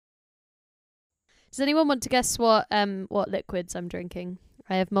Does anyone want to guess what liquids I'm drinking?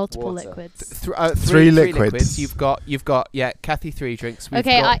 I have multiple Water. liquids. Three liquids. You've got Kathy 3 drinks. We've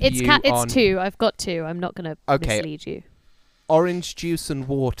Okay, got it's you on 2. I've got 2. I'm not going to mislead you. orange juice and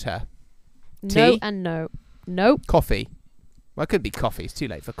water. No Tea? and no. Nope. Coffee. Well, it could be coffee. It's too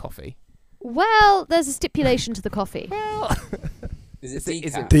late for coffee. Well, there's a stipulation to the coffee. Well, Is it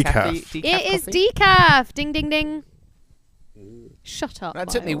decaf? Decaf. Kathy, It is coffee? decaf. Ding, ding, ding. Shut up, That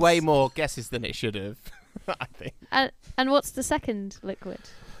took me Miles. way more guesses than it should have. I think. And what's the second liquid?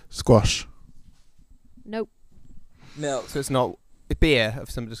 Squash. Nope. Milk. So it's not a beer of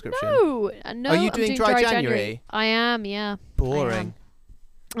some description. No. No. Are you I'm doing doing dry January? I am, yeah. Boring.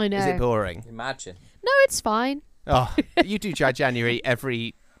 I know. Is it boring? Imagine. No, it's fine. Oh, you do dry January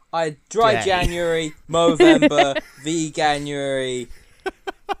every. I dry Day. January, Movember, Veganuary.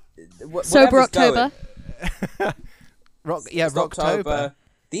 Sober whatever's October. going. Rocktober.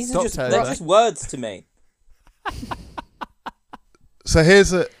 These are Stoptober. they're just words to me. So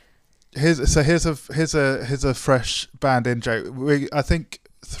here's a fresh band in joke. I think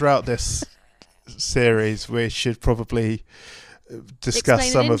throughout this series we should probably discuss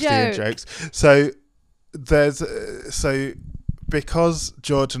Explain some an of the in-jokes. So because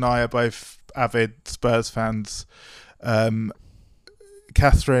George and I are both avid Spurs fans,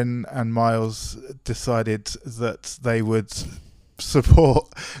 Catherine and Miles decided that they would support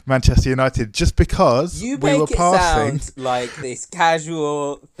Manchester United just because You we make were it passing. sound like this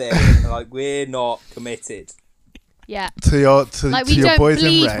casual thing, like we're not committed. Yeah. To your Like we your don't boys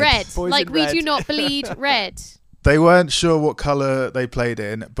bleed in red. Boys Like in we red. do not bleed red. They weren't sure what colour they played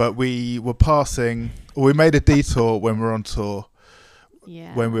in, but we were passing. We made a detour when we were on tour,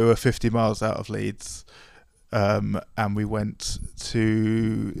 Yeah. when we were 50 miles out of Leeds, and we went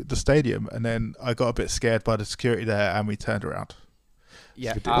to the stadium. And then I got a bit scared by the security there, and we turned around.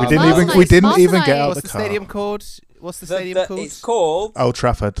 Yeah. We didn't Miles even and we I- didn't Miles even and get I- out of What's the the car. stadium called? What's the stadium called? It's called Old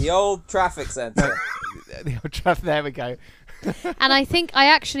Trafford. the Old Traffic Centre. The Old Trafford. There we go. And I think I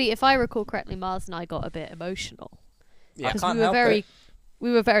actually, if I recall correctly, Miles and I got a bit emotional I because can't we were help very, it.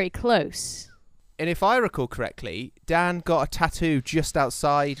 we were very close. And if I recall correctly, Dan got a tattoo just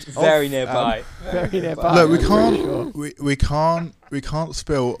outside. Very of, nearby. Very nearby. Look, we I'm can't pretty sure. we can't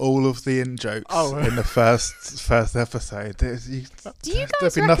spill all of the in jokes Oh. in the first episode. Do you there'd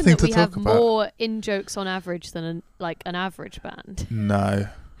guys be reckon nothing that to we have talk about. more in jokes on average than an average band? No.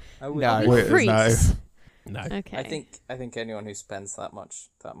 I would- No. I We Wait, freaks. No. Okay. think anyone who spends that much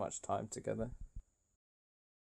time together.